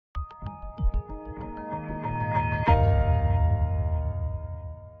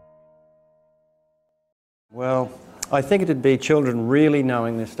I think it'd be children really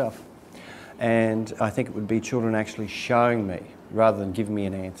knowing their stuff. And I think it would be children actually showing me rather than giving me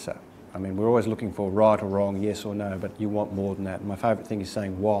an answer. I mean, we're always looking for right or wrong, yes or no, but you want more than that. And my favourite thing is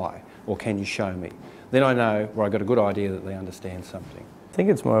saying why, or can you show me? Then I know, or I've got a good idea that they understand something. I think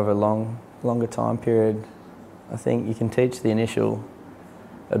it's more of a longer time period. I think you can teach the initial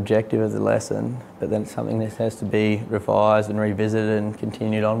objective of the lesson, but then it's something that has to be revised and revisited and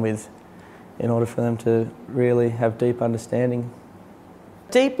continued on with in order for them to really have deep understanding.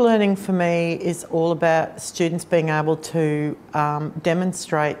 Deep learning for me is all about students being able to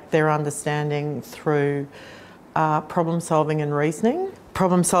demonstrate their understanding through problem solving and reasoning.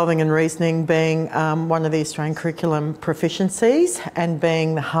 Problem solving and reasoning being one of the Australian curriculum proficiencies and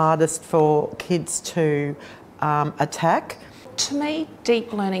being the hardest for kids to attack. To me,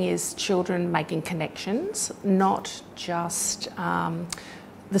 deep learning is children making connections, not just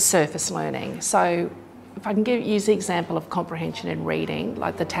the surface learning. So if I can use the example of comprehension and reading,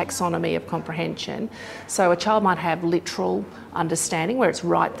 like the taxonomy of comprehension. So a child might have literal understanding where it's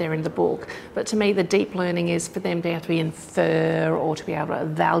right there in the book, but to me the deep learning is for them to be able to infer or to be able to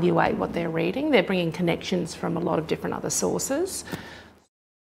evaluate what they're reading. They're bringing connections from a lot of different other sources.